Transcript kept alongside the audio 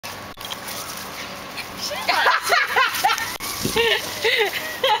she was.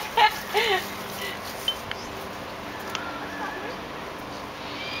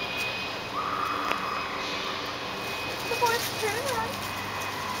 The boys turn around.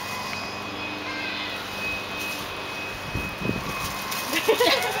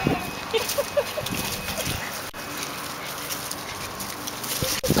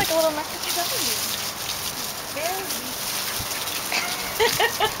 It's like a little Mexican W. Very weak.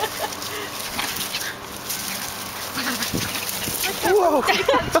 Whoa!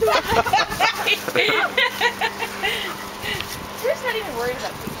 Rue's not even worried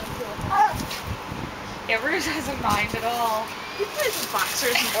about being on the Yeah, Rue doesn't mind at all. He plays with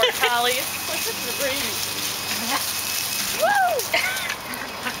boxers and border collies. Like, this is a breeze. Woo!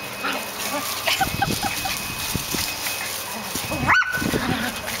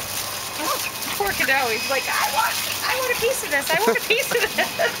 Poor Cadeau, he's like, I want a piece of this, I want a piece of this.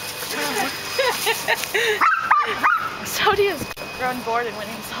 Sodi has grown bored and went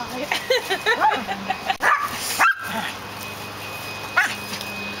inside. No.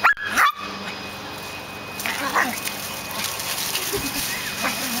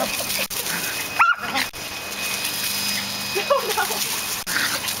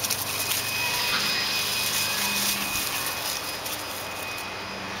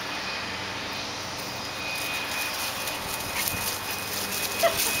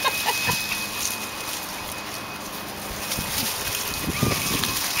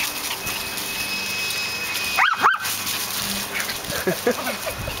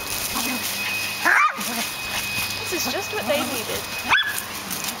 This is just what they needed.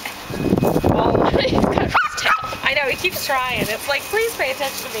 Well, He's got his tail. I know, he keeps trying. It's like, please pay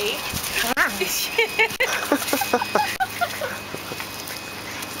attention to me.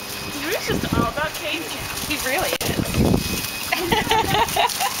 Rue's just all about Cadie now. He really is.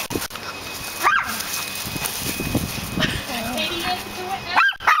 Cadie gets to it now?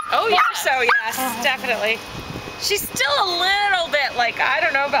 Oh, yeah, so yes, definitely. She's still a little bit like, I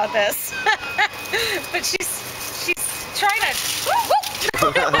don't know about this. But she's trying to...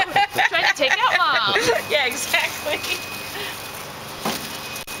 Trying to take out Mom. Yeah, exactly.